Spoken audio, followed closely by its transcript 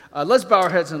Let's bow our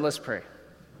heads and let's pray.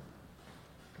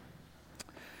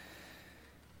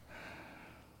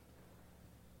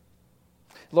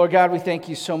 Lord God, we thank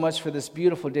you so much for this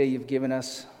beautiful day you've given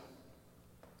us.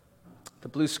 The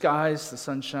blue skies, the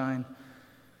sunshine.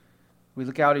 We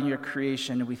look out in your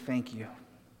creation and we thank you.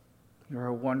 You're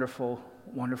a wonderful,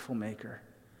 wonderful maker.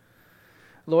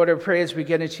 Lord, I pray as we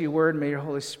get into your word, may your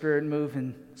Holy Spirit move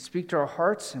and speak to our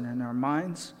hearts and in our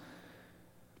minds.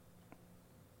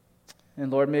 And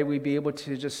Lord, may we be able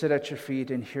to just sit at your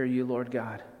feet and hear you, Lord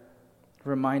God.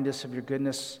 Remind us of your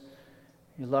goodness,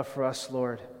 your love for us,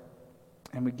 Lord.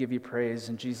 And we give you praise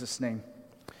in Jesus' name.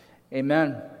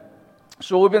 Amen.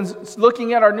 So we've been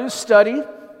looking at our new study,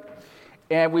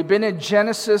 and we've been in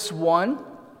Genesis 1.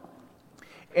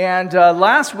 And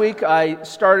last week I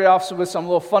started off with some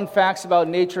little fun facts about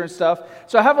nature and stuff.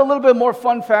 So I have a little bit more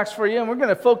fun facts for you, and we're going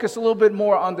to focus a little bit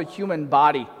more on the human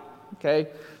body. Okay?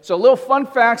 So little fun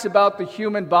facts about the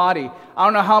human body. I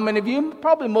don't know how many of you,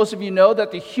 probably most of you know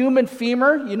that the human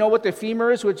femur, you know what the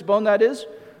femur is, which bone that is,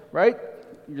 right?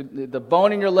 The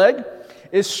bone in your leg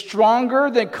is stronger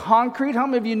than concrete. How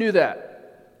many of you knew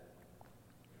that?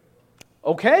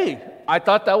 Okay, I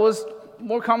thought that was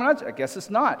more common. I guess it's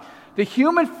not. The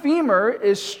human femur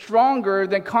is stronger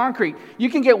than concrete. You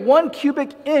can get 1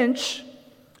 cubic inch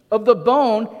of the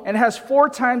bone and it has 4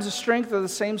 times the strength of the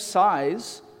same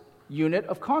size unit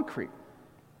of concrete.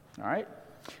 All right?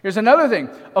 Here's another thing.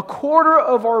 1/4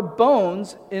 of our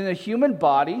bones in the human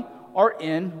body are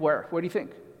in where? What do you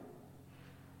think?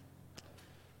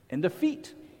 In the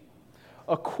feet.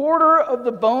 1/4 of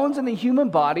the bones in the human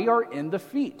body are in the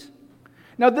feet.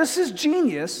 Now, this is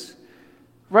genius,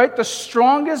 right? The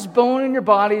strongest bone in your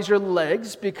body is your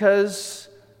legs because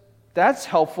that's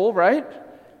helpful, right?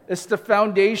 It's the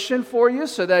foundation for you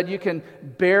so that you can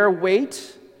bear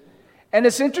weight. And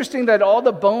it's interesting that all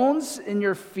the bones in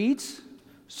your feet,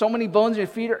 so many bones in your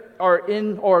feet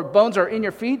bones are in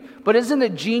your feet, but isn't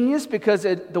it genius because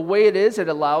the way it is, it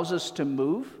allows us to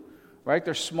move, right?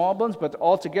 They're small bones, but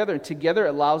all together it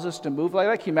allows us to move like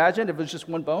that. Can you imagine if it was just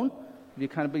one bone? You'd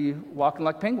kind of be walking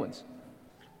like penguins.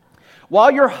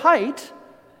 While your height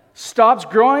stops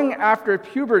growing after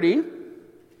puberty,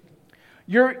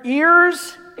 your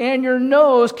ears and your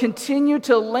nose continue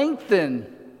to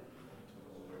lengthen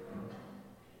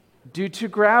due to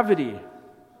gravity.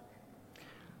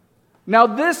 Now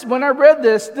when I read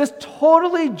this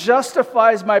totally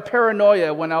justifies my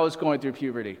paranoia when I was going through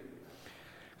puberty.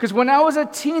 Because when I was a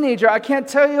teenager, I can't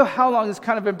tell you how long, it's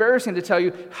kind of embarrassing to tell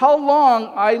you, how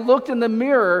long I looked in the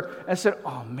mirror and said,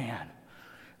 oh man,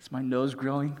 is my nose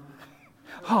growing?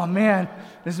 Oh man,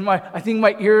 I think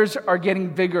my ears are getting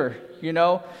bigger, you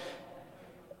know?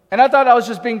 And I thought I was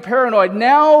just being paranoid.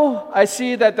 Now I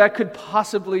see that could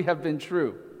possibly have been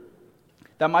true.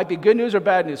 That might be good news or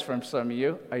bad news from some of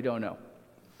you. I don't know.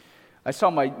 I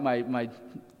saw my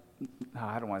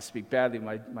I don't want to speak badly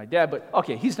of my dad, but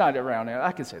okay, he's not around.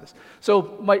 I can say this.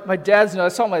 So my dad's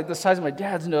nose, I saw the size of my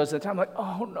dad's nose at the time. I'm like,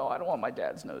 oh no, I don't want my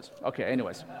dad's nose. Okay,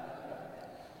 anyways.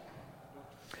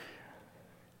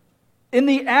 In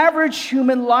the average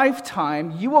human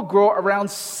lifetime, you will grow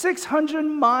around 600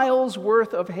 miles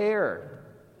worth of hair.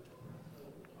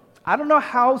 I don't know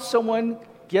how someone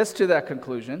gets to that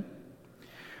conclusion.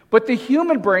 But the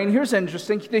human brain, here's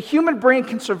interesting, the human brain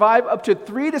can survive up to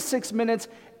 3 to 6 minutes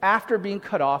after being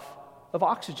cut off of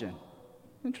oxygen.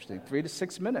 Interesting, 3 to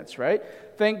 6 minutes, right?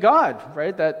 Thank God,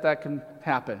 right, that can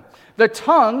happen. The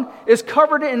tongue is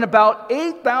covered in about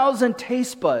 8,000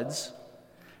 taste buds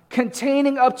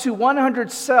containing up to 100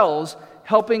 cells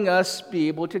helping us be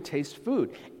able to taste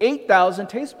food. 8,000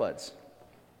 taste buds.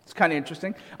 It's kind of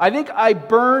interesting. I think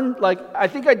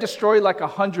I destroy like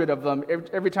 100 of them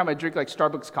every time I drink like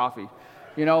Starbucks coffee.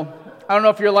 You know, I don't know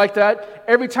if you're like that.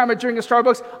 Every time I drink a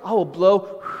Starbucks, I will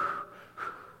blow.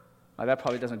 Oh, that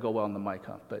probably doesn't go well on the mic,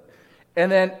 huh? And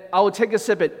then I will take a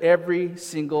sip at every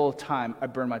single time I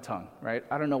burn my tongue, right?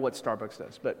 I don't know what Starbucks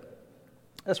does, but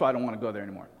that's why I don't want to go there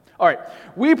anymore. All right,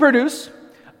 we produce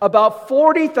about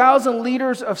 40,000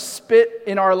 liters of spit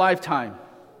in our lifetime.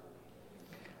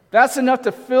 That's enough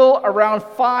to fill around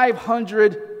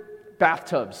 500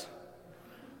 bathtubs.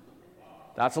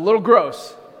 That's a little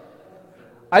gross.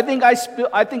 I think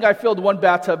I filled one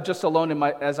bathtub just alone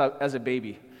as a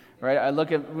baby, right? I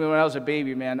look at when I was a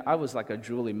baby, man, I was like a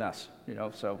drooly mess, you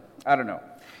know. So I don't know.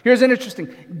 Here's an interesting: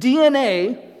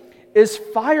 DNA is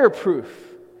fireproof.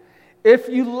 If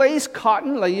you lace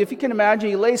cotton, like if you can imagine,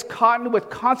 you lace cotton with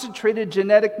concentrated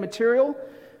genetic material,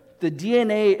 the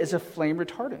DNA is a flame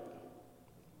retardant.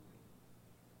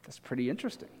 That's pretty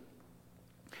interesting.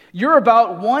 You're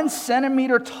about 1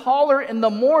 centimeter taller in the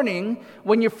morning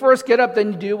when you first get up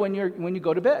than you do when you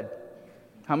go to bed.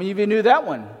 How many of you knew that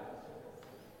one?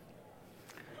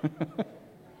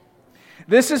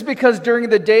 This is because during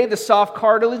the day, the soft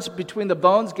cartilage between the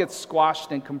bones gets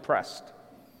squashed and compressed.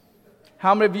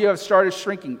 How many of you have started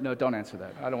shrinking? No, don't answer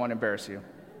that. I don't want to embarrass you.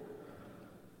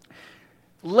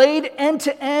 Laid end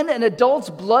to end, an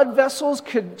adult's blood vessels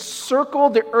could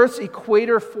circle the Earth's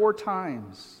equator 4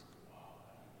 times.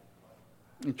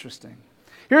 Interesting.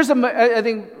 Here's I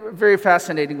think, very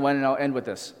fascinating one, and I'll end with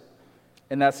this.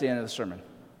 And that's the end of the sermon.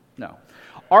 No.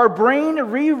 Our brain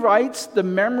rewrites the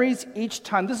memories each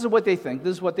time. This is what they think.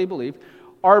 This is what they believe.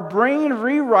 Our brain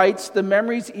rewrites the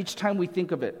memories each time we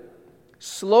think of it,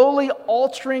 slowly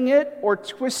altering it or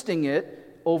twisting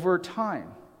it over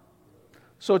time.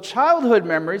 So childhood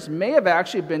memories may have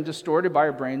actually been distorted by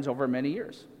our brains over many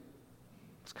years.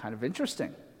 It's kind of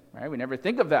interesting, right? We never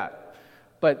think of that.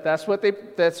 But that's what they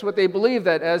believe,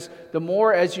 that as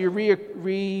you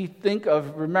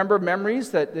remember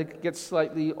memories, that it gets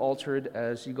slightly altered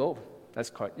as you go. That's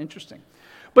quite interesting.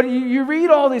 But you read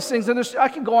all these things, and I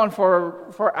can go on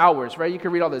for hours, right? You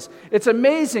can read all this. It's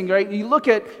amazing, right? You look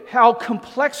at how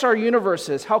complex our universe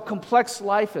is, how complex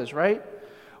life is, right?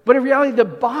 But in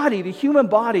reality, the human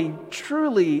body,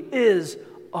 truly is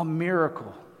a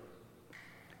miracle.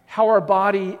 How our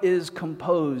body is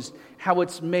composed, how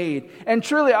it's made. And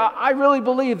truly, I really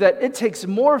believe that it takes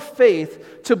more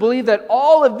faith to believe that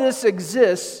all of this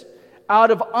exists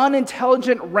out of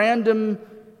unintelligent, random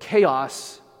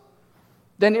chaos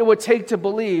than it would take to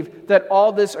believe that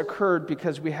all this occurred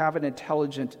because we have an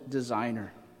intelligent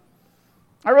designer.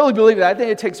 I really believe that. I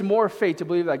think it takes more faith to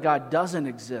believe that God doesn't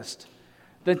exist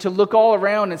than to look all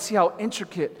around and see how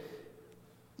intricate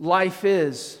life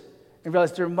is and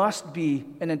realize there must be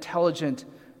an intelligent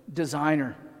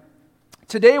designer.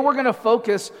 Today we're going to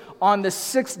focus on the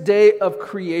 6th day of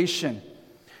creation.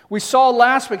 We saw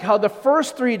last week how the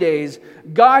first 3 days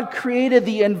God created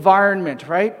the environment,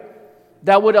 right?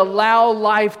 That would allow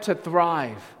life to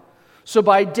thrive. So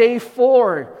by day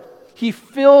 4, He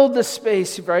filled the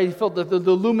space, right? He filled the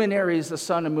luminaries, the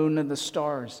sun and moon and the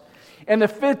stars. And the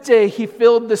 5th day, He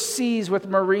filled the seas with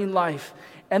marine life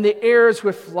and the airs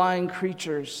with flying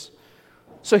creatures.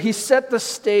 So He set the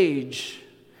stage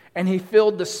and He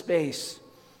filled the space.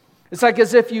 It's like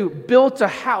as if you built a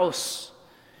house,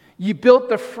 you built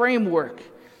the framework,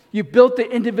 you built the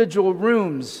individual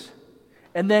rooms,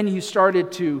 and then you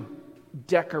started to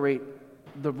decorate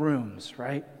the rooms,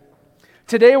 right?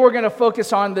 Today we're going to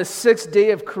focus on the 6th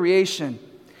day of creation.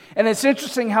 And it's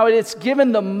interesting how it's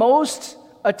given the most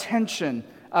attention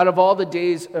out of all the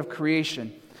days of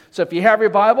creation. So if you have your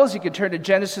Bibles, you can turn to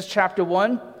Genesis chapter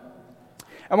 1.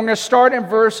 And we're going to start in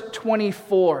verse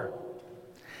 24.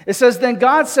 It says, "Then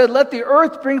God said, 'Let the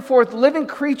earth bring forth living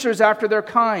creatures after their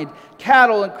kind,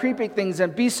 cattle and creeping things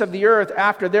and beasts of the earth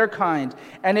after their kind.'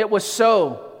 And it was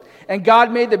so. And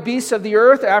God made the beasts of the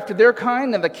earth after their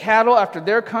kind, and the cattle after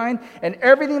their kind, and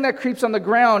everything that creeps on the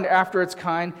ground after its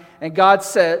kind. And God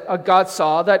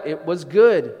saw that it was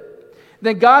good.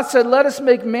 Then God said, 'Let us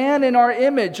make man in our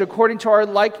image, according to our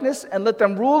likeness, and let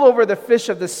them rule over the fish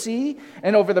of the sea,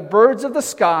 and over the birds of the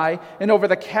sky, and over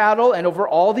the cattle, and over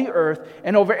all the earth,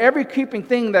 and over every creeping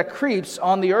thing that creeps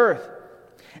on the earth.'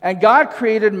 And God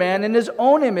created man in His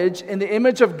own image. In the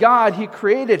image of God He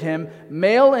created him.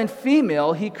 Male and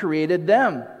female He created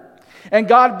them. And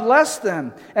God blessed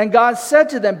them. And God said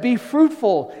to them, 'Be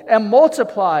fruitful and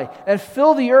multiply and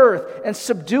fill the earth and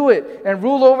subdue it and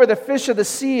rule over the fish of the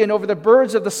sea and over the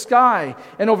birds of the sky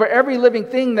and over every living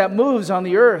thing that moves on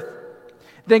the earth.'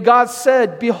 Then God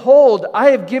said, 'Behold,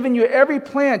 I have given you every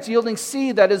plant yielding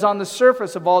seed that is on the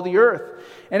surface of all the earth,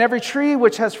 and every tree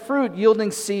which has fruit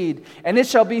yielding seed, and it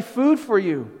shall be food for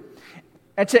you.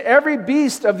 And to every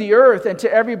beast of the earth, and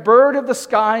to every bird of the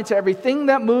sky, and to everything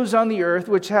that moves on the earth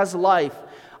which has life,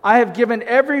 I have given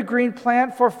every green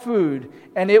plant for food.'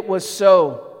 And it was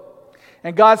so.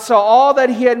 And God saw all that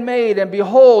He had made, and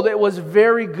behold, it was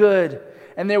very good.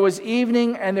 And there was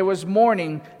evening and there was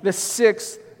morning, the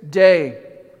 6th day."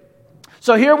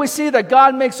 So here we see that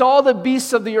God makes all the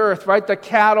beasts of the earth, right? The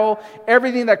cattle,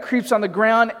 everything that creeps on the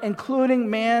ground, including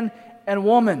man and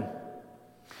woman.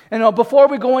 And before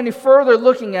we go any further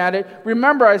looking at it,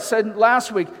 remember I said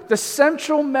last week, the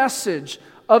central message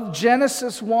of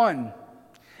Genesis 1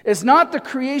 is not the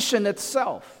creation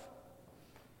itself.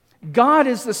 God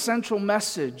is the central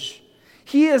message.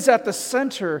 He is at the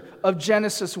center of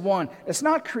Genesis 1. It's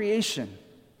not creation.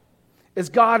 It's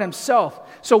God Himself.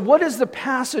 So what does the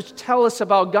passage tell us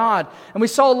about God? And we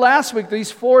saw last week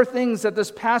these 4 things that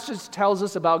this passage tells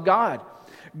us about God.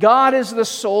 God is the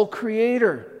sole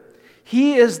creator.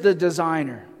 He is the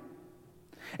designer.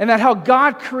 And that how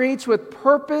God creates with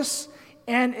purpose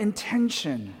and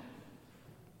intention.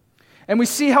 And we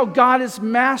see how God is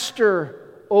master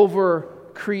over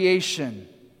creation.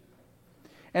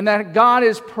 And that God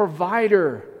is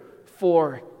provider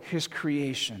for His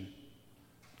creation.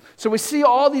 So we see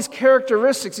all these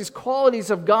characteristics, these qualities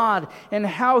of God and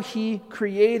how He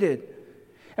created.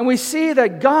 And we see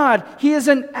that God, He is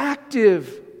an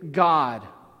active God,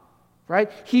 right?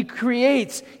 He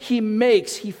creates, He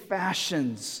makes, He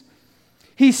fashions.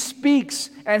 He speaks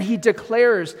and He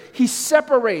declares. He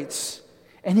separates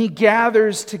and He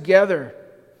gathers together.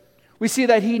 We see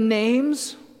that He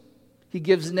names, He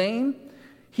gives name.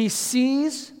 He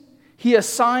sees, He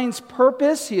assigns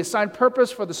purpose. He assigned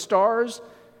purpose for the stars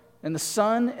and the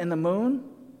sun and the moon.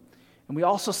 And we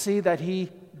also see that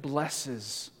He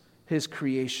blesses His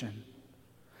creation.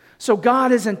 So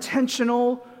God is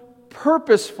intentional,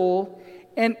 purposeful,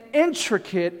 and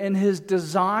intricate in His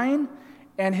design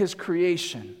and His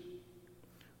creation.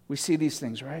 We see these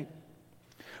things, right?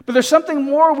 But there's something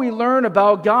more we learn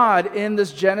about God in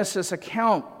this Genesis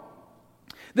account.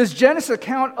 This Genesis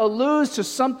account alludes to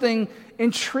something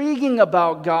intriguing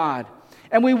about God.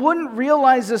 And we wouldn't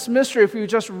realize this mystery if we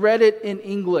just read it in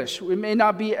English. It may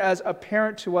not be as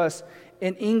apparent to us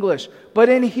in English. But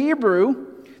in Hebrew,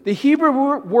 the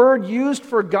Hebrew word used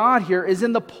for God here is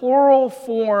in the plural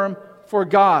form for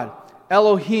God,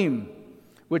 Elohim,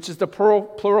 which is the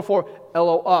plural for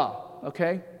Eloah,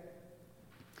 okay?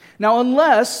 Now,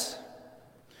 unless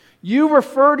you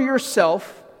refer to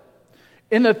yourself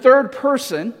in the third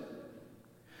person,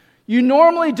 you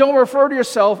normally don't refer to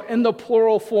yourself in the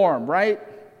plural form, right?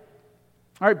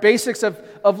 All right, basics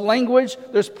of language,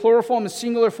 there's plural form and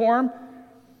singular form.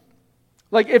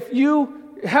 Like if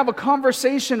you have a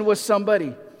conversation with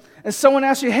somebody and someone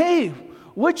asks you, hey,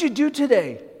 what'd you do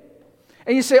today?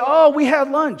 And you say, oh, we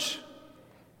had lunch.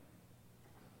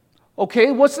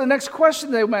 Okay, what's the next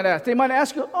question they might ask? They might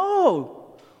ask you,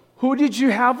 oh, who did you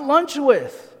have lunch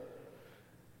with?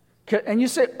 And you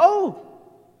say, oh,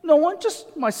 no one,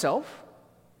 just myself.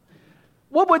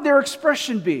 What would their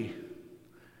expression be?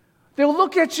 They'll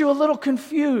look at you a little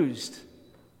confused.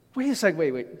 Wait a second,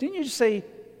 wait. Didn't you just say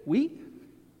we?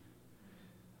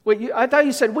 Wait, I thought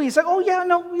you said we. He's like, oh, yeah,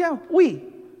 no, yeah, we.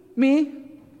 Me?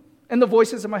 And the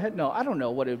voices in my head, no, I don't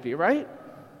know what it would be, right?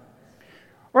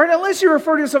 Right, unless you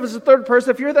refer to yourself as a third person,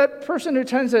 if you're that person who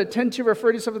tend to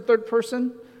refer to yourself as a third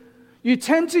person, you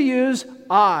tend to use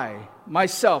I,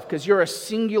 myself, because you're a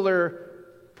singular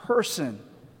person.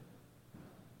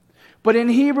 But in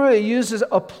Hebrew, it uses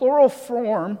a plural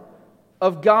form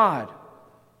of God.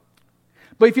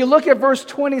 But if you look at verse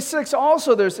 26,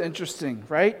 also there's interesting,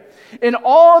 right? In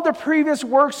all the previous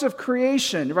works of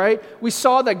creation, right, we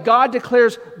saw that God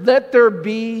declares, let there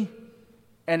be,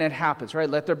 and it happens, right?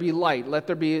 Let there be light, let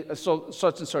there be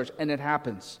such and such, and it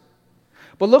happens.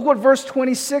 But look what verse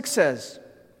 26 says.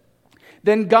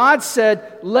 Then God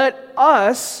said, let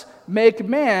us make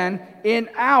man in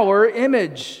our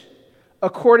image,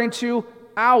 according to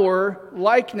our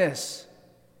likeness.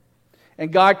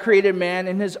 And God created man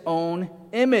in His own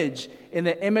image. In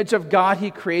the image of God, He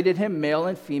created him, male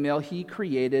and female, He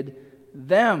created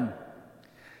them.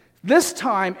 This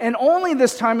time, and only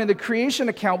this time in the creation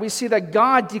account, we see that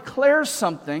God declares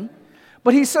something,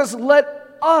 but He says,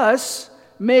 let us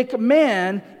make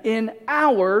man in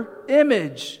our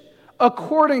image,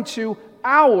 according to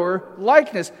our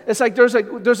likeness. It's like there's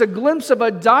a glimpse of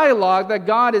a dialogue that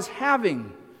God is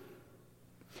having.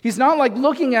 He's not like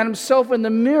looking at Himself in the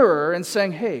mirror and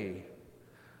saying, hey,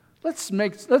 let's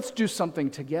do something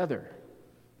together,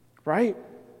 right?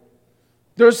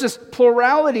 There's this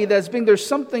plurality there's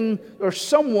something or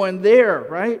someone there,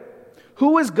 right?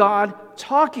 Who is God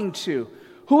talking to?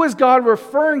 Who is God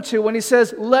referring to when He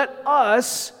says, let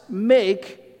us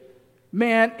make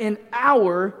man in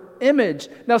our image?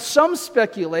 Now, some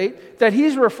speculate that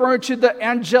He's referring to the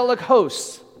angelic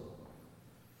hosts.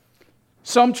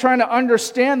 Some trying to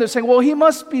understand, they're saying, well, He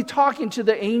must be talking to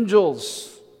the angels.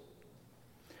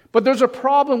 But there's a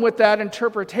problem with that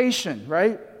interpretation,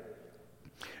 right?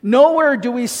 Nowhere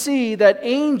do we see that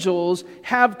angels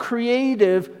have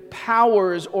creative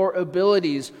powers or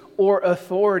abilities or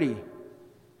authority.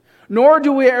 Nor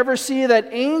do we ever see that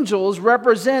angels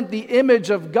represent the image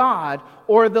of God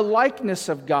or the likeness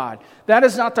of God. That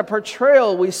is not the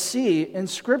portrayal we see in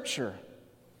Scripture.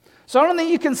 So I don't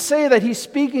think you can say that He's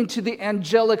speaking to the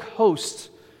angelic hosts,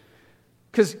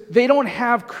 because they don't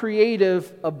have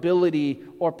creative ability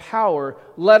or power,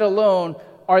 let alone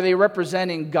are they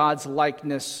representing God's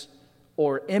likeness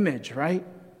or image, right?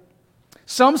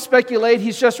 Some speculate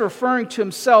he's just referring to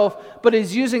himself, but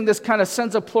he's using this kind of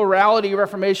sense of plurality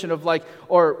reformation of like,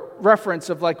 or reference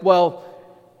of like, well,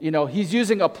 he's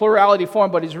using a plurality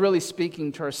form, but he's really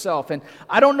speaking to herself. And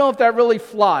I don't know if that really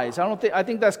flies. I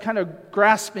think that's kind of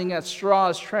grasping at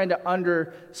straws, trying to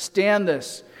understand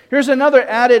this. Here's another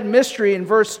added mystery in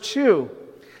verse 2.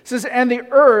 It says, "And the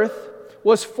earth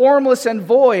was formless and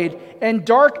void, and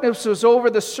darkness was over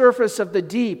the surface of the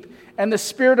deep, and the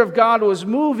Spirit of God was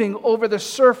moving over the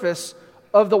surface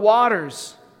of the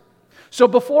waters." So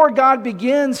before God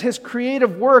begins his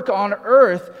creative work on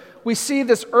earth, we see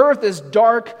this earth is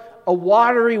dark, a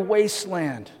watery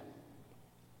wasteland.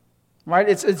 Right?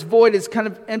 It's void, it's kind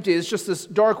of empty. It's just this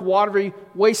dark, watery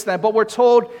wasteland. But we're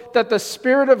told that the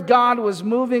Spirit of God was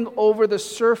moving over the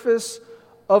surface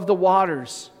of the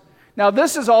waters. Now,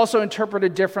 this is also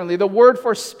interpreted differently. The word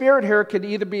for spirit here could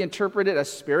either be interpreted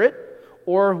as spirit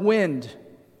or wind.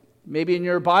 Maybe in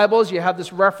your Bibles you have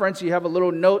this reference, you have a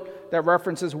little note that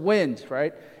references wind,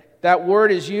 right? That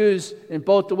word is used in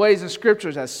both the ways in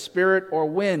Scriptures as spirit or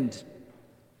wind.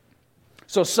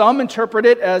 So some interpret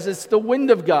it as it's the wind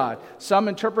of God. Some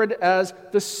interpret it as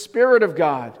the Spirit of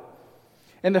God.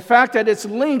 And the fact that it's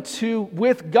linked to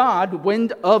with God,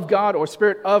 wind of God or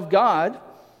Spirit of God,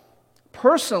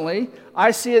 personally,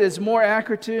 I see it as more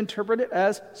accurate to interpret it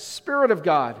as Spirit of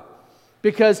God.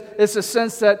 Because it's a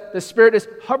sense that the Spirit is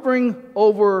hovering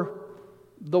over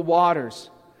the waters.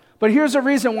 But here's a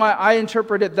reason why I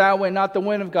interpret it that way, not the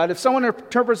wind of God. If someone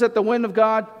interprets it the wind of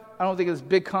God, I don't think it's a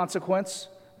big consequence,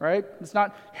 right? It's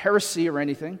not heresy or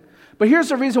anything. But here's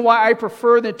the reason why I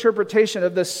prefer the interpretation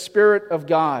of the Spirit of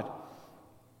God.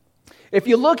 If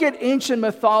you look at ancient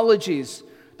mythologies,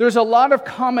 there's a lot of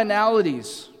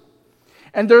commonalities.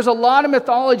 And there's a lot of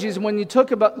mythologies when you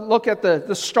look at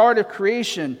the start of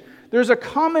creation. There's a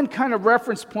common kind of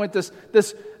reference point,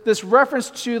 this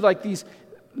reference to like this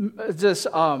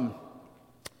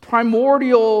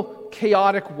primordial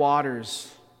chaotic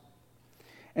waters.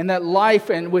 And that life,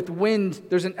 and with wind,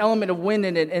 there's an element of wind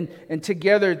in it, and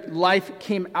together life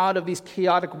came out of these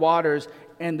chaotic waters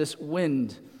and this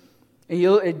wind.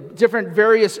 And different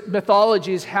various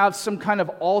mythologies have some kind of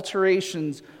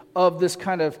alterations of this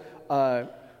kind of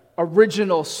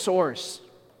original source.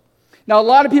 Now, a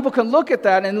lot of people can look at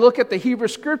that and look at the Hebrew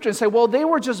Scripture and say, well, they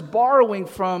were just borrowing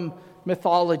from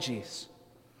mythologies.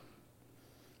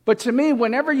 But to me,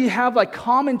 whenever you have like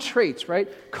common traits, right,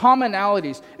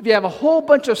 commonalities, if you have a whole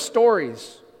bunch of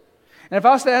stories, and if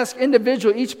I was to ask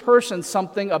each person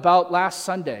something about last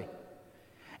Sunday,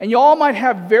 and you all might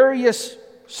have various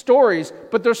stories,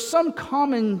 but there's some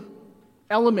common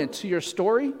element to your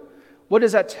story, what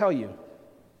does that tell you?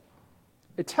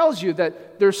 It tells you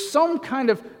that there's some kind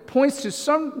of points to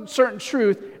some certain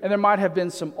truth, and there might have been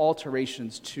some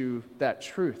alterations to that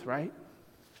truth, right?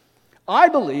 I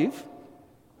believe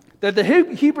that the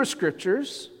Hebrew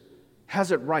Scriptures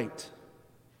has it right.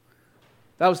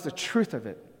 That was the truth of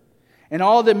it. And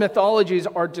all the mythologies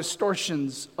are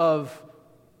distortions of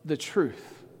the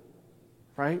truth,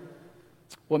 right?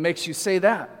 What makes you say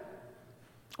that?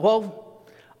 Well,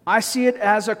 I see it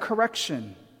as a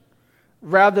correction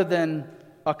rather than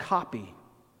a copy,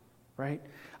 right?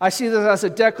 I see this as a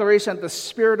declaration that the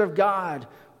Spirit of God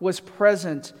was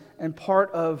present and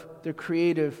part of the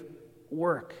creative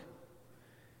work.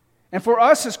 And for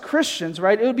us as Christians,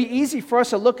 right, it would be easy for us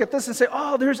to look at this and say,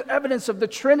 oh, there's evidence of the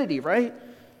Trinity, right?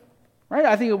 Right?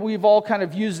 I think we've all kind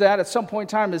of used that at some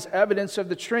point in time as evidence of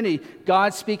the Trinity.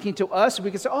 God speaking to us,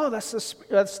 we can say, oh, that's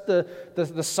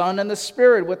the Son and the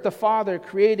Spirit with the Father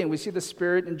creating. We see the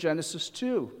Spirit in Genesis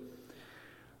 2.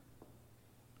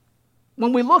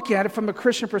 When we look at it from a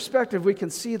Christian perspective, we can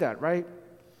see that, right?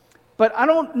 But I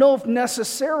don't know if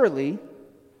necessarily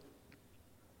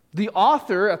the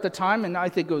author at the time, and I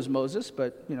think it was Moses,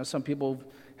 but some people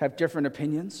have different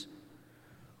opinions.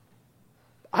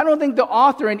 I don't think the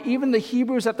author and even the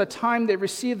Hebrews at the time they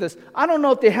received this, I don't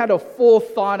know if they had a full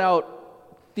thought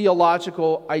out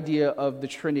theological idea of the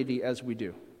Trinity as we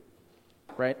do.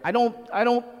 Right? I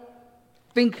don't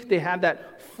think they had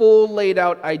that full laid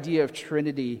out idea of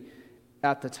Trinity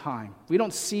at the time. We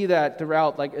don't see that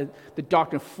throughout the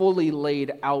doctrine fully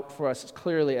laid out for us as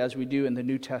clearly as we do in the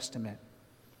New Testament.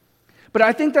 But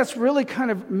I think that's really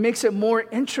kind of makes it more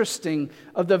interesting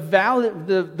of the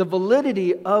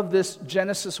validity of this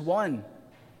Genesis 1.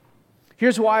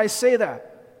 Here's why I say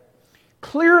that.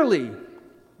 Clearly,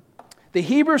 the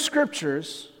Hebrew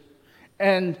Scriptures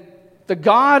and the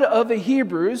God of the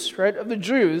Hebrews, right, of the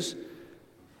Jews,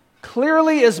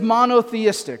 clearly is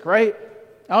monotheistic, right?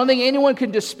 I don't think anyone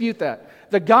can dispute that.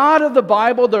 The God of the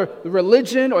Bible, the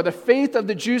religion or the faith of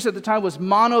the Jews at the time was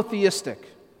monotheistic.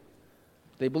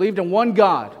 They believed in one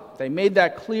God. They made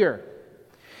that clear.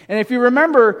 And if you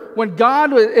remember, when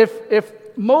God,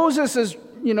 if Moses is,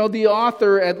 the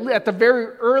author, at the very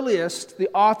earliest, the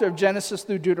author of Genesis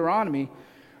through Deuteronomy,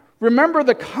 remember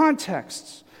the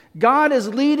context. God is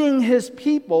leading his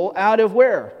people out of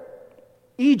where?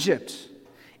 Egypt.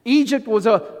 Egypt was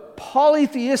a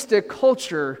polytheistic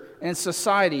culture and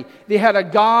society. They had a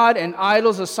god and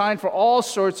idols assigned for all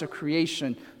sorts of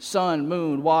creation, sun,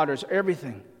 moon, waters,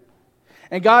 everything.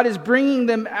 And God is bringing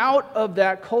them out of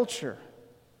that culture.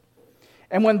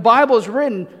 And when the Bible is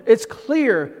written, it's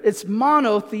clear, it's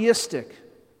monotheistic.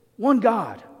 One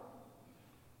God.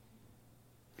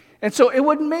 And so it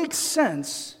would make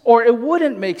sense, or it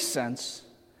wouldn't make sense,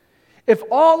 if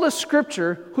all the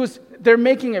Scripture, they're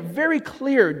making it very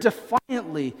clear,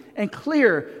 defiantly and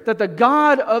clear, that the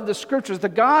God of the Scriptures, the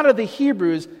God of the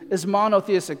Hebrews, is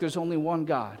monotheistic. There's only one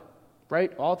God,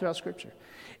 right? All throughout Scripture.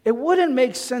 It wouldn't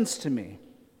make sense to me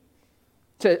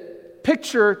to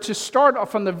start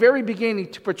off from the very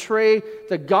beginning to portray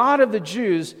the God of the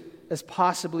Jews as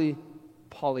possibly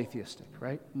polytheistic,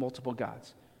 right? Multiple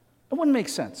gods. It wouldn't make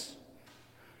sense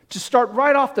to start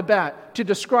right off the bat to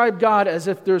describe God as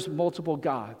if there's multiple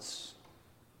gods.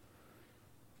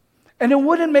 And it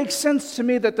wouldn't make sense to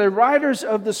me that the writers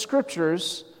of the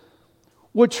Scriptures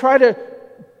would try to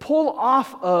pull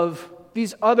off of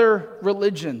these other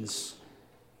religions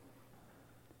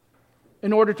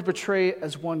in order to portray it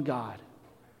as one God.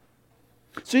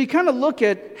 So you kind of look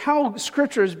at how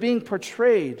Scripture is being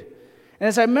portrayed. And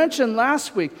as I mentioned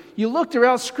last week, you look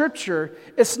throughout Scripture,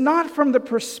 it's not from the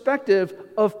perspective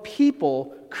of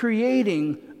people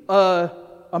creating a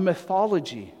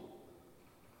mythology.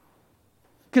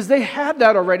 Because they had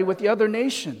that already with the other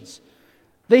nations.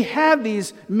 They had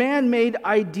these man-made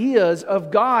ideas of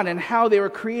God and how they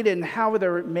were created and how they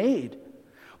were made.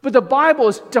 But the Bible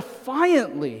is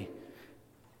defiantly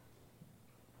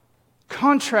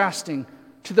contrasting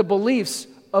to the beliefs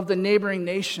of the neighboring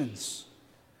nations.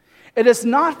 It is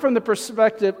not from the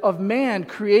perspective of man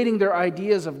creating their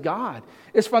ideas of God.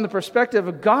 It's from the perspective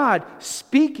of God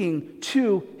speaking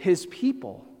to his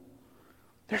people.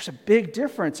 There's a big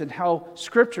difference in how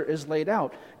Scripture is laid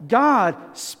out. God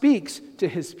speaks to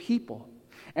his people.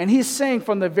 And he's saying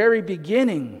from the very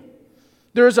beginning,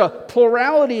 there's a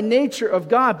plurality nature of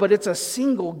God, but it's a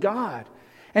single God.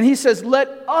 And he says, let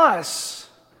us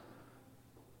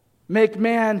make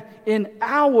man in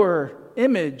our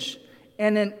image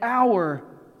and in our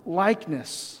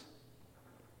likeness.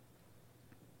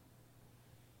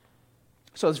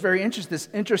 So it's very interesting, this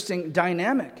interesting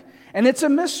dynamic. And it's a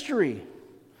mystery.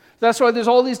 That's why there's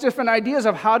all these different ideas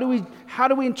of how do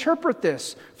we interpret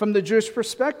this from the Jewish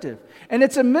perspective. And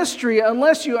it's a mystery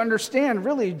unless you understand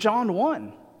really John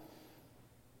 1.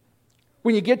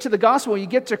 When you get to the gospel, when you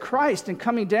get to Christ and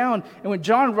coming down, and when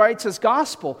John writes his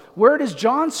gospel, where does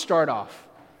John start off?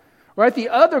 Right? The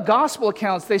other gospel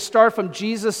accounts, they start from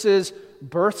Jesus'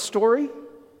 birth story.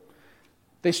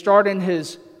 They start in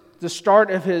the start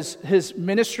of his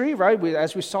ministry, right?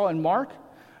 As we saw in Mark.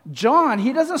 John,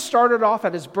 he doesn't start it off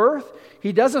at his birth.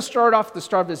 He doesn't start off at the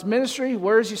start of his ministry.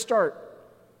 Where does he start?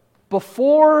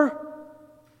 Before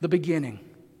the beginning.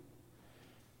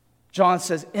 John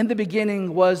says, in the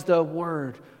beginning was the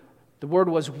Word. The Word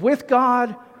was with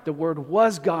God. The Word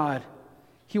was God.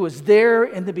 He was there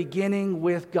in the beginning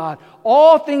with God.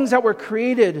 All things that were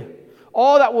created,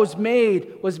 all that was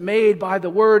made by the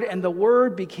Word, and the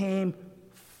Word became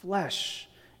flesh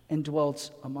and dwelt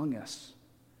among us.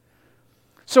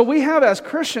 So we have, as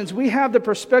Christians, we have the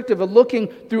perspective of looking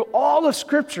through all of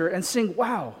Scripture and saying,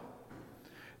 wow,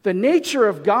 the nature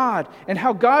of God and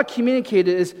how God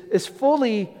communicated is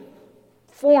fully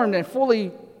formed and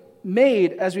fully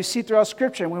made as we see throughout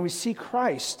Scripture and when we see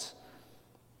Christ.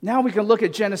 Now we can look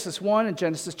at Genesis 1 and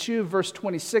Genesis 2, verse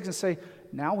 26, and say,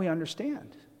 now we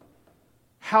understand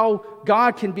how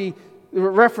God can be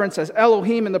referenced as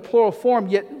Elohim in the plural form,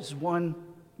 yet is one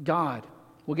God.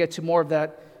 We'll get to more of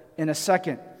that in a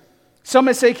second. Some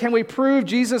may say, can we prove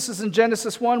Jesus is in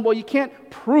Genesis 1? Well, you can't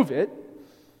prove it.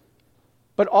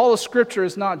 But all of Scripture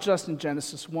is not just in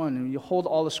Genesis 1. And you hold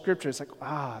all the Scripture, it's like,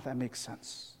 that makes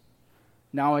sense.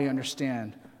 Now I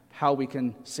understand how we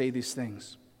can say these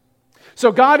things.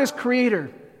 So God is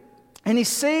creator. And he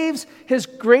saves his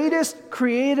greatest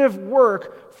creative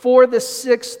work for the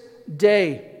sixth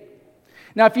day.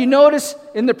 Now, if you notice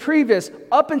in the previous,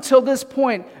 up until this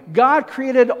point, God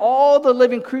created all the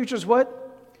living creatures,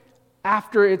 what?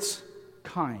 After its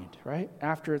kind, right?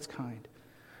 After its kind.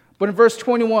 But in verse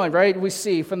 21, right, we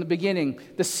see from the beginning,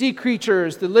 the sea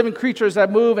creatures, the living creatures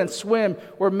that move and swim,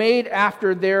 were made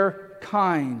after their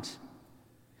kind.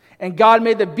 And God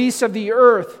made the beasts of the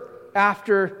earth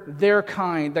after their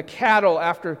kind, the cattle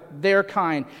after their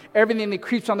kind, everything that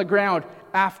creeps on the ground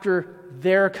after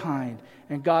their kind.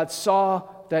 And God saw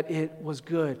that it was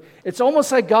good. It's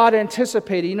almost like God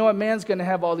anticipated, you know what, man's going to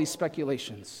have all these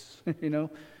speculations.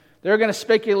 They're going to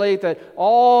speculate that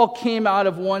all came out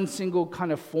of one single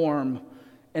kind of form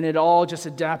and it all just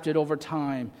adapted over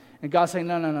time. And God's saying,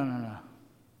 no.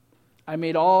 I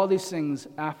made all these things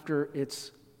after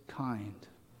its kind.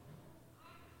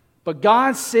 But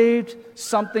God saved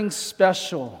something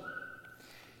special.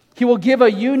 He will give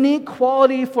a unique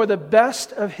quality for the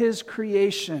best of His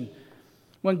creation.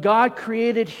 When God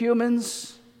created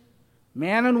humans,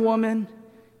 man and woman,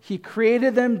 He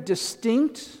created them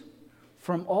distinct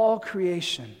from all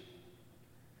creation.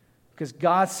 Because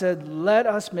God said, let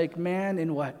us make man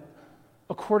in what?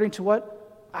 According to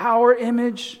what? Our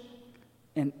image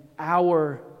and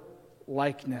our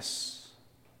likeness.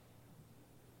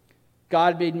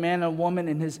 God made man and woman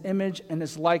in His image and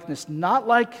His likeness, not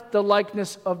like the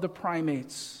likeness of the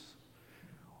primates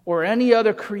or any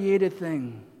other created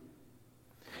thing.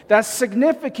 That's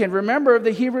significant. Remember,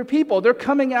 the Hebrew people, they're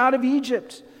coming out of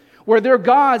Egypt, where their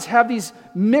gods have these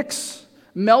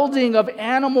melding of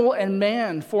animal and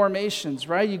man formations,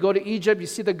 right? You go to Egypt, you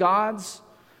see the gods.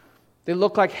 They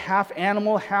look like half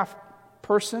animal, half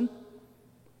person.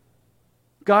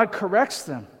 God corrects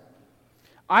them.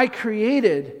 I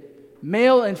created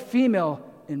male and female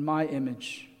in my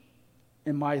image,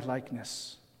 in my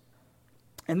likeness.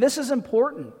 And this is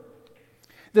important.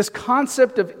 This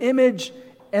concept of image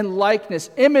and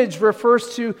likeness. Image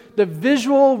refers to the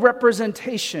visual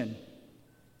representation,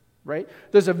 right?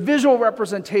 There's a visual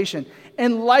representation.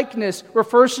 And likeness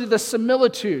refers to the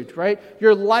similitude, right?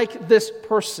 You're like this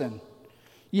person.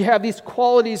 You have these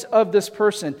qualities of this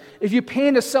person. If you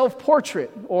paint a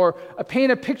self-portrait or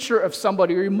paint a picture of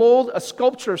somebody or you mold a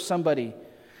sculpture of somebody,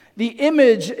 the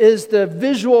image is the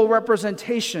visual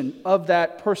representation of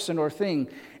that person or thing.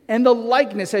 And the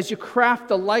likeness, as you craft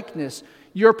the likeness,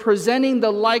 you're presenting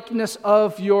the likeness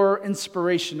of your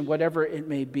inspiration, whatever it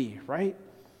may be, right?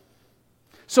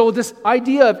 So this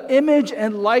idea of image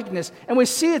and likeness, and we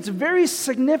see it's a very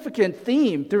significant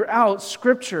theme throughout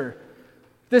Scripture.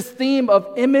 This theme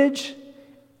of image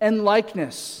and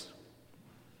likeness.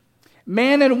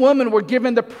 Man and woman were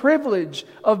given the privilege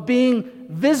of being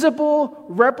visible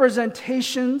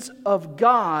representations of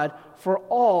God for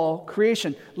all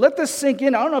creation. Let this sink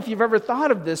in. I don't know if you've ever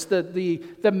thought of this,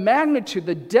 the magnitude,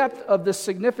 the depth of the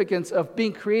significance of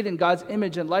being created in God's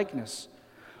image and likeness.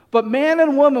 But man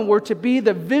and woman were to be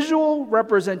the visual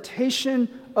representation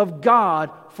of God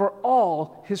for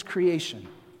all His creation.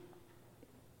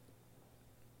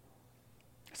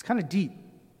 It's kind of deep.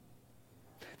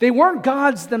 They weren't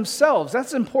gods themselves.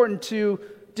 That's important to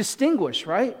distinguish,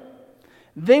 right?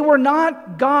 They were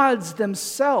not gods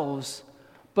themselves,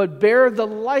 but bear the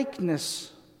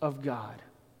likeness of God.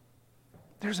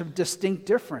 There's a distinct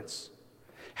difference.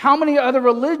 How many other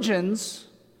religions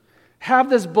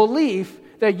have this belief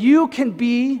that you can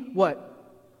be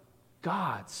what?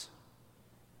 Gods.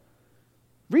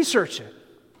 Research it,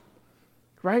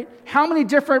 right? How many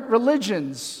different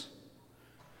religions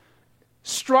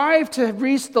strive to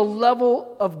reach the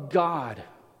level of God?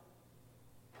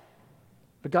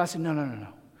 But God said, no.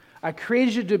 I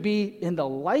created you to be in the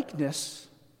likeness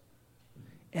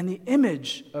and the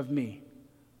image of me.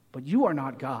 But you are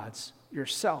not gods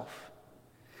yourself.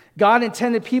 God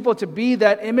intended people to be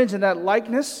that image and that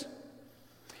likeness.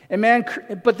 And man,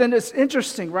 but then it's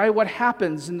interesting, right? What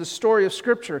happens in the story of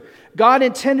Scripture? God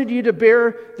intended you to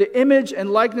bear the image and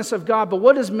likeness of God, but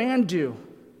what does man do?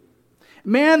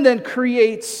 Man then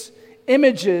creates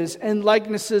images and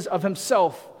likenesses of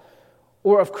himself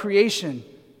or of creation.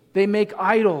 They make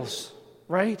idols,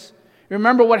 right?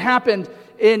 Remember what happened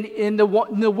in the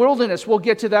wilderness. We'll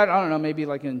get to that, I don't know, maybe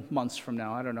like in months from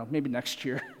now. I don't know, maybe next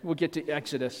year. We'll get to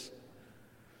Exodus.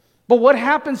 But what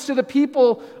happens to the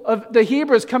people of the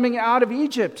Hebrews coming out of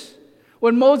Egypt?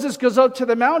 When Moses goes up to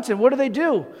the mountain, what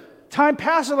do? Time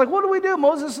passes, like, what do we do?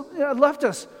 Moses left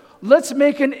us. Let's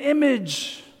make an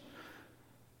image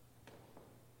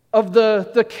of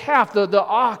the calf, the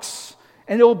ox,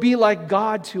 and it will be like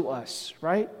God to us,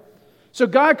 right? So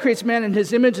God creates man in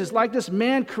His image, His likeness.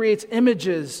 Man creates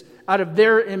images out of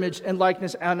their image and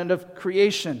likeness out of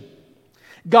creation.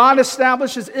 God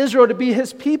establishes Israel to be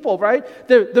His people, right?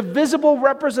 The visible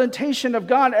representation of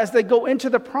God as they go into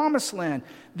the promised land.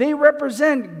 They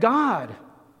represent God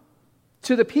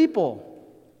to the people.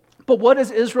 But what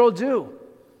does Israel do?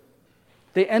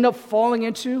 They end up falling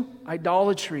into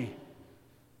idolatry.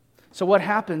 So what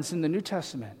happens in the New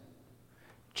Testament?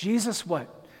 Jesus what?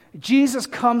 Jesus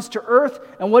comes to earth,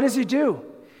 and what does He do?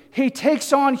 He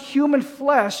takes on human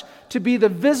flesh to be the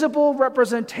visible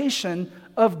representation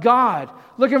of God.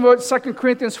 Look at what 2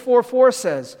 Corinthians 4:4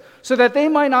 says. So that they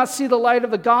might not see the light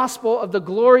of the gospel of the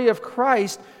glory of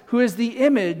Christ, who is the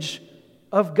image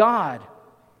of God.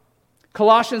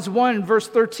 Colossians 1, verse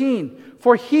 13.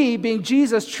 For he, being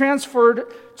Jesus, transferred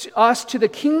us to the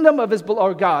kingdom of his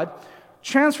beloved God,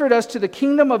 transferred us to the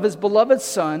kingdom of his beloved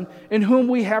Son, in whom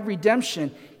we have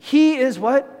redemption. He is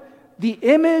what? The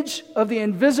image of the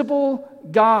invisible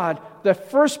God, the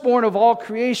firstborn of all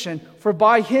creation, for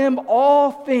by him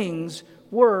all things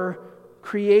were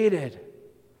created.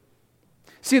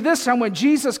 See, this time when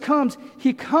Jesus comes,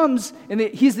 he comes, and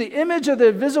he's the image of the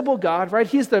invisible God, right?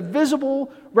 He's the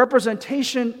visible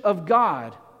representation of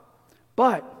God.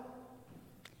 But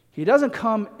he doesn't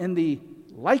come in the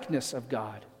likeness of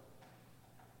God.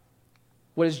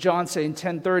 What does John say in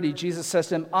 10:30? Jesus says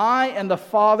to him, I and the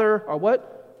Father are what?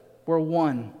 We're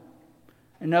one.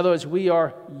 In other words, we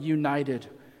are united.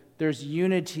 There's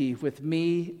unity with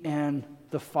me and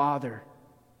the Father.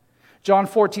 John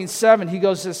 14:7, he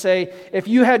goes to say, if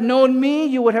you had known me,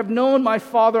 you would have known my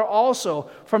Father also.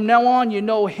 From now on, you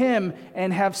know him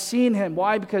and have seen him.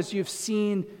 Why? Because you've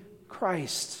seen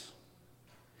Christ.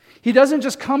 He doesn't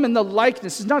just come in the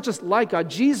likeness. He's not just like God.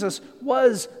 Jesus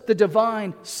was the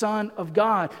divine Son of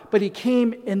God, but he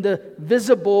came in the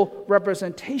visible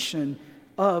representation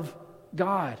of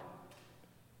God.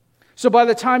 So by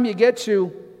the time you get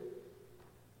to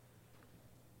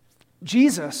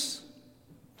Jesus,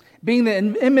 being the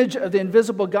image of the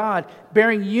invisible God,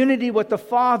 bearing unity with the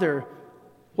Father,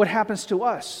 what happens to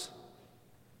us?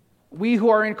 We who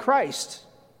are in Christ,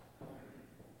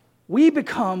 we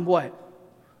become what?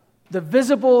 The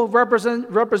visible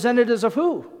representatives of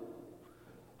who?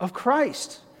 Of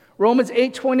Christ. Romans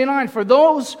 8:29, for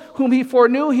those whom he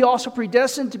foreknew, he also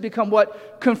predestined to become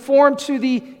what? Conformed to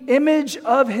the image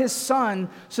of his Son,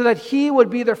 so that he would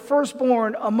be the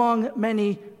firstborn among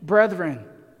many brethren.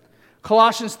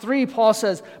 Colossians 3, Paul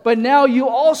says, but now you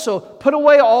also put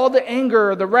away all the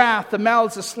anger, the wrath, the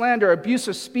malice, the slander,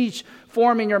 abusive speech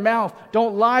forming your mouth.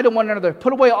 Don't lie to one another.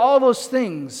 Put away all those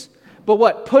things. But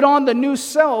what? Put on the new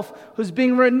self, who's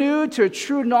being renewed to a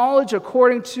true knowledge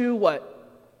according to what?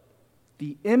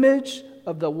 The image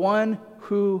of the one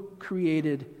who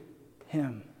created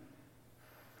him.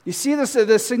 You see this,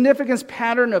 the significance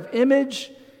pattern of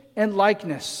image and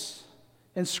likeness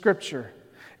in Scripture.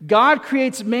 God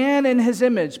creates man in his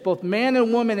image, both man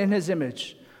and woman in his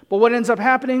image. But what ends up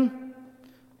happening?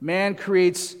 Man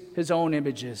creates his own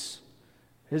images,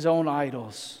 his own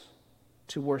idols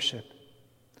to worship.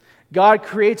 God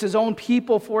creates his own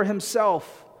people for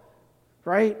himself,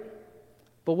 right?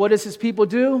 But what does his people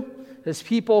do? His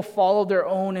people follow their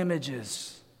own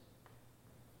images,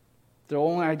 their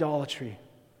own idolatry.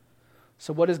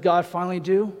 So what does God finally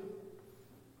do?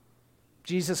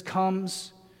 Jesus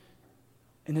comes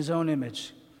in his own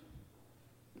image.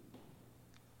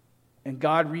 And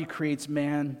God recreates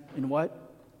man in what?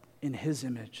 In his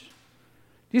image.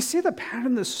 Do you see the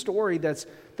pattern of the story that's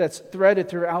threaded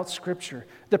throughout Scripture?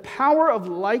 The power of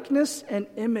likeness and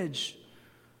image.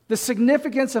 The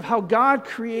significance of how God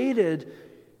created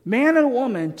man and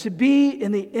woman to be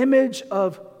in the image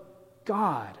of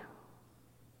God.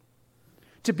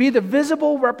 To be the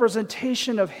visible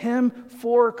representation of him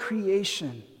for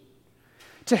creation.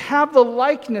 To have the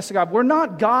likeness of God. We're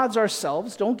not gods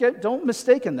ourselves. Don't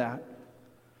mistake in that.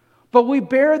 But we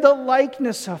bear the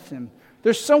likeness of him.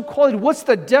 There's some quality. What's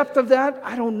the depth of that?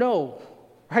 I don't know.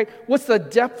 Right? What's the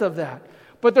depth of that?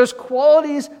 But there's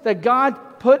qualities that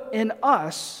God put in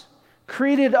us,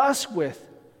 created us with,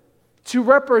 to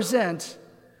represent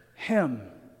him.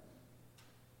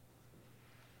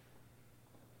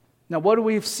 Now, what do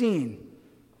we have seen?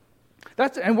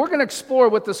 And we're going to explore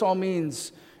what this all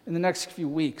means in the next few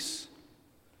weeks.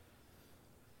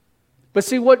 But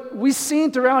see, what we've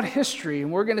seen throughout history,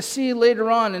 and we're going to see later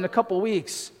on in a couple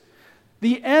weeks,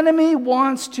 the enemy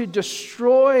wants to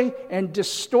destroy and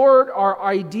distort our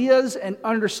ideas and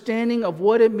understanding of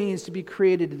what it means to be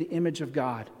created in the image of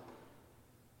God,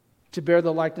 to bear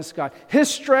the likeness of God. His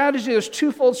strategy, there's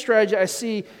twofold strategy I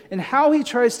see in how he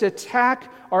tries to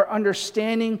attack our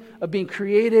understanding of being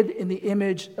created in the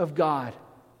image of God.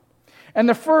 And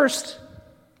the first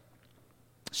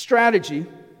strategy,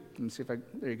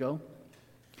 there you go.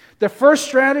 The first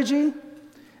strategy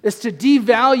is to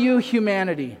devalue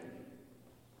humanity.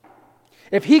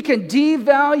 If he can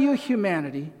devalue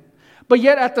humanity, but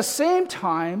yet at the same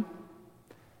time,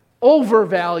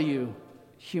 overvalue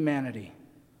humanity.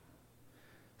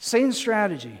 Same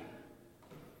strategy.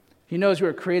 He knows we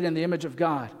were created in the image of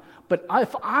God. But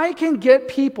if I can get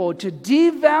people to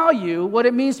devalue what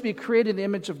it means to be created in the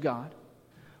image of God,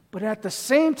 but at the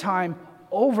same time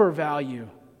overvalue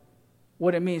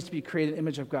what it means to be created in the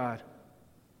image of God,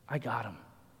 I got them.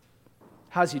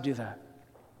 How does he do that?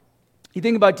 You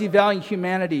think about devaluing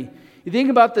humanity. You think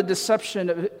about the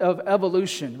deception of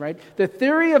evolution, right? The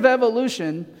theory of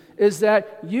evolution is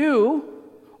that you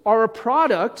are a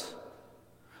product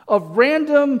of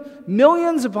random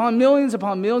millions upon millions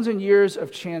upon millions of years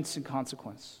of chance and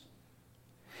consequence.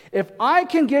 If I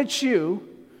can get you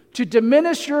to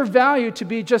diminish your value to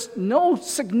be just no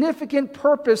significant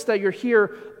purpose that you're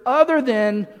here other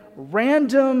than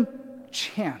random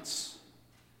chance,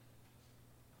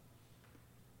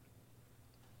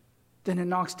 then it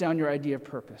knocks down your idea of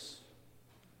purpose,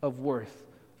 of worth,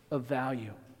 of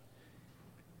value.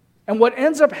 And what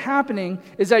ends up happening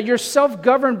is that you're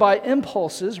self-governed by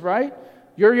impulses, right?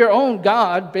 You're your own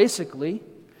God, basically.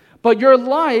 But your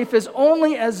life is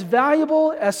only as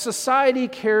valuable as society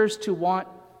cares to want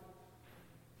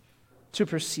to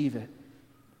perceive it.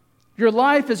 Your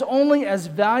life is only as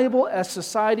valuable as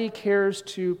society cares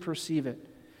to perceive it.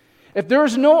 If there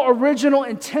is no original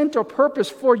intent or purpose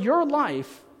for your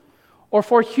life or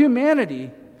for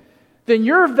humanity, then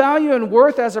your value and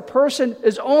worth as a person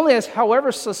is only as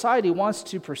however society wants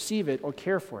to perceive it or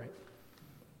care for it.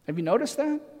 Have you noticed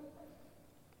that?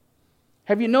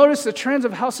 Have you noticed the trends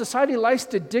of how society likes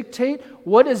to dictate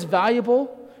what is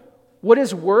valuable, what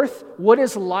is worth, what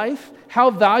is life,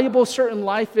 how valuable certain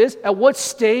life is, at what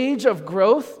stage of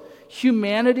growth,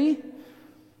 humanity?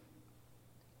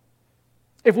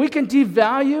 If we can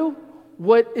devalue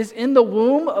what is in the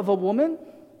womb of a woman,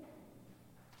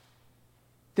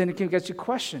 then it can get you to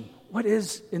question, what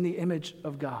is in the image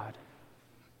of God?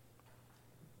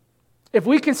 If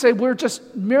we can say we're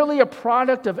just merely a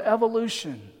product of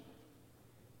evolution,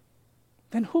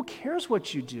 then who cares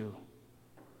what you do?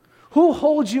 Who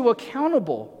holds you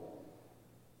accountable?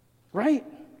 Right?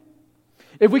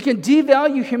 If we can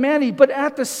devalue humanity, but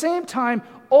at the same time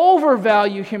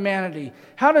overvalue humanity,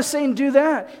 how does Satan do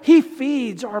that? He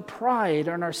feeds our pride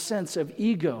and our sense of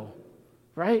ego,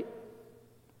 right?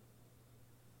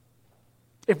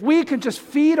 If we can just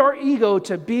feed our ego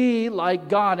to be like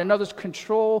God and others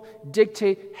control,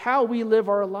 dictate how we live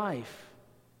our life.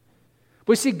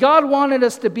 We see God wanted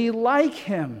us to be like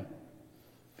Him.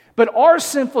 But our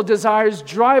sinful desires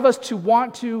drive us to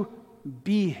want to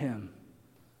be Him.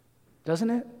 Doesn't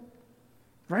it?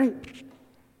 Right?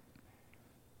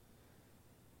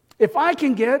 If I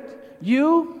can get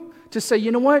you to say,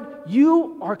 you know what?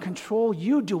 You are control.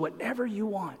 You do whatever you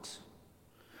want.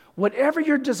 Whatever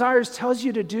your desires tells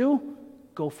you to do,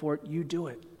 go for it. You do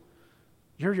it.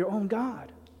 You're your own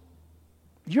God.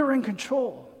 You're in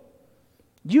control.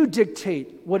 You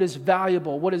dictate what is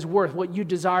valuable, what is worth, what you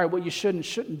desire, what you should and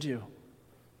shouldn't do.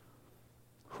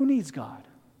 Who needs God?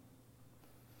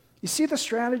 You see the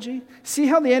strategy? See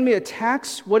how the enemy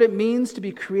attacks what it means to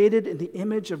be created in the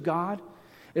image of God?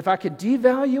 If I could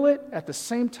devalue it, at the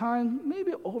same time,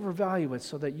 maybe overvalue it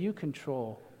so that you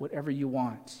control whatever you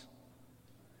want.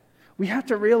 We have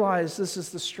to realize this is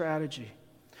the strategy.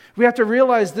 We have to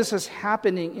realize this is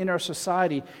happening in our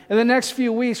society. In the next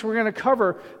few weeks, we're going to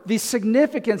cover the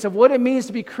significance of what it means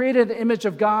to be created in the image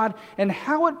of God and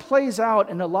how it plays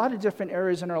out in a lot of different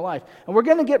areas in our life. And we're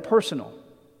going to get personal.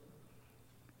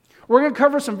 We're going to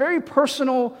cover some very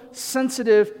personal,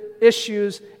 sensitive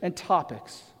issues and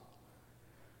topics.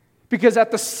 Because at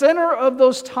the center of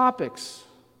those topics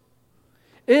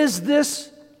is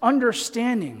this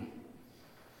understanding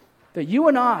that you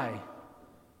and I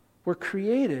were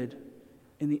created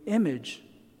in the image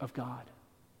of God.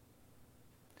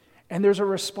 And there's a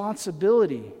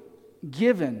responsibility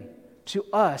given to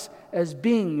us as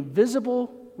being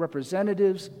visible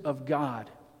representatives of God.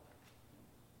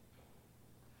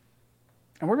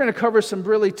 And we're going to cover some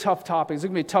really tough topics. It's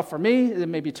going to be tough for me, it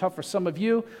may be tough for some of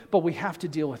you, but we have to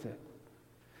deal with it.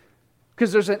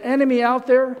 Because there's an enemy out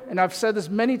there, and I've said this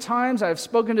many times, I've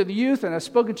spoken to the youth and I've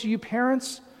spoken to you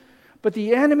parents, but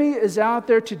the enemy is out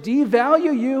there to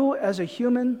devalue you as a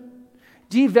human,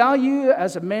 devalue you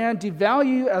as a man,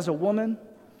 devalue you as a woman,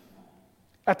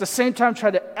 at the same time try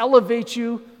to elevate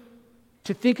you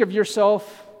to think of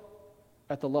yourself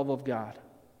at the level of God.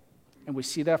 And we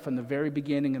see that from the very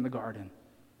beginning in the garden.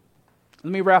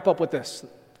 Let me wrap up with this,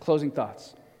 closing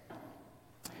thoughts.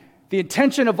 The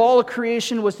intention of all of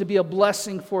creation was to be a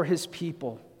blessing for His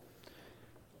people.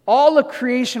 All of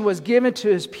creation was given to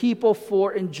His people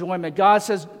for enjoyment. God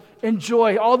says,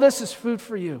 enjoy. All this is food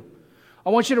for you.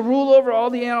 I want you to rule over all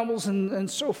the animals and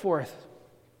so forth.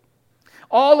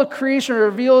 All of creation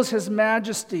reveals His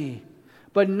majesty.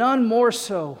 but none more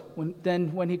so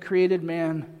than when he created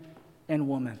man and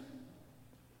woman.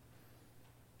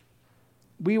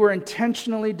 We were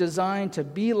intentionally designed to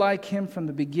be like him from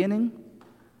the beginning,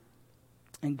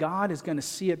 and God is going to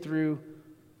see it through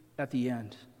at the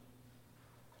end.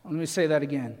 Let me say that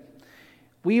again.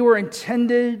 We were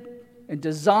intended and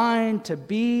designed to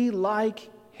be like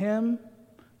him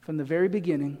from the very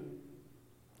beginning,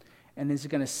 and is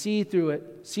going to see to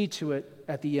it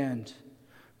at the end.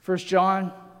 1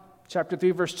 John chapter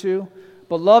 3, verse 2,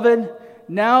 Beloved,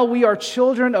 now we are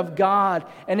children of God,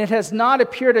 and it has not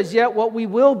appeared as yet what we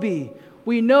will be.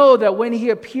 We know that when he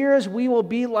appears, we will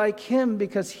be like him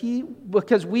because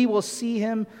we will see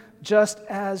him just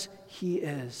as he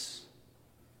is.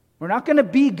 We're not going to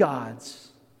be gods.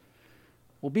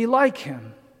 We'll be like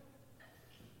him.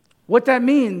 What that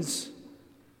means,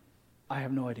 I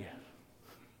have no idea.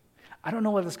 I don't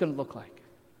know what it's going to look like.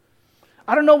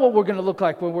 I don't know what we're going to look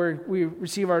like when we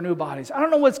receive our new bodies. I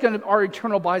don't know what our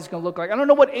eternal bodies going to look like. I don't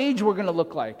know what age we're going to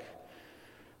look like.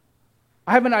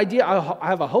 I have an idea. I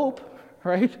have a hope,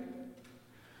 right?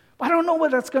 But I don't know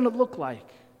what that's going to look like.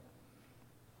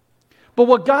 But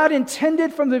what God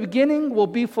intended from the beginning will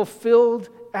be fulfilled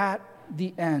at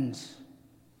the end.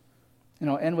 And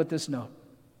I'll end with this note.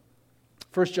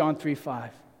 1 John 3:5.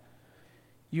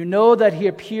 You know that he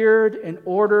appeared in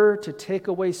order to take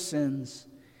away sins,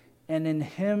 and in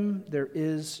him there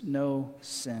is no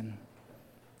sin.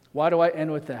 Why do I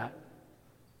end with that?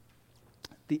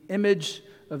 The image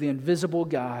of the invisible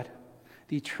God,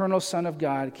 the eternal Son of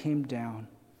God, came down.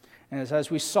 And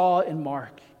as we saw in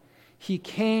Mark, he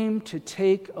came to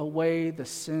take away the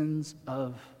sins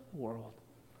of the world.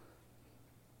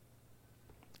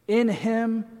 In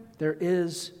him there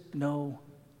is no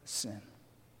sin.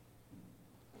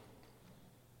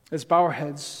 Let's bow our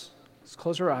heads. Let's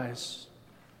close our eyes.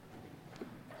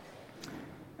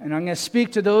 And I'm going to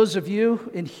speak to those of you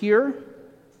in here.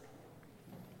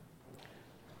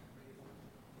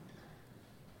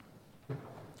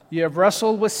 You have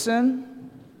wrestled with sin.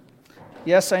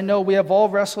 Yes, I know we have all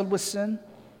wrestled with sin.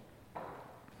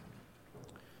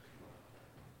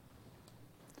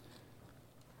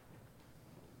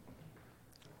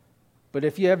 But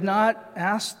if you have not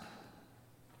asked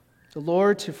the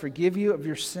Lord to forgive you of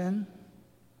your sin,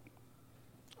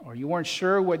 or you weren't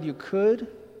sure whether you could,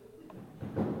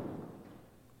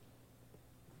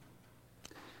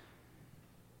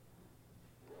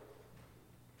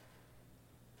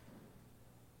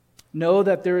 know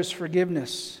that there is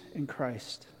forgiveness in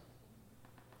Christ.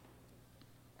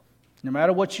 No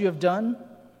matter what you have done,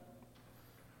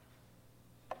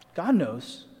 God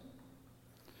knows.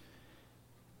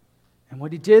 And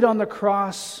what he did on the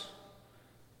cross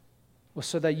was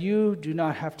so that you do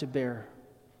not have to bear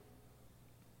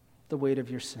the weight of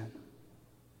your sin,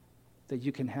 that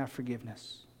you can have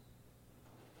forgiveness.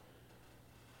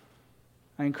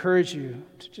 I encourage you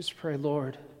to just pray,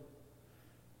 Lord,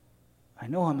 I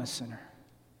know I'm a sinner.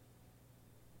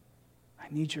 I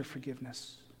need your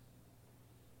forgiveness.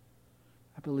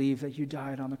 I believe that you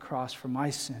died on the cross for my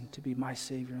sin to be my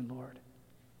Savior and Lord.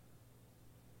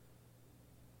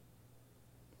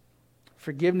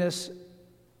 Forgiveness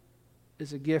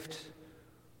is a gift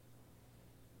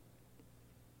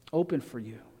open for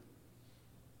you.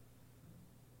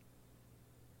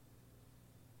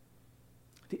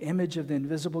 The image of the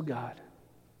invisible God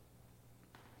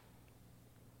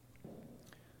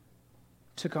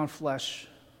took on flesh.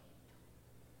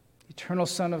 The eternal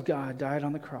Son of God died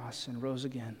on the cross and rose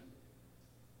again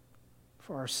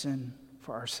for our sin,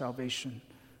 for our salvation,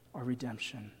 our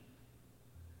redemption,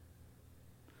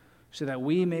 so that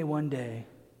we may one day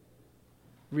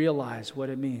realize what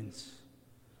it means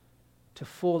to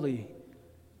fully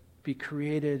be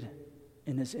created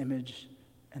in his image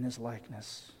and his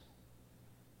likeness.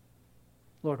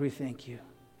 Lord, we thank you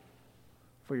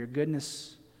for your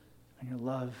goodness and your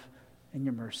love and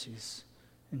your mercies.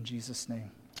 In Jesus'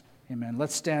 name, amen.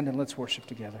 Let's stand and let's worship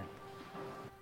together.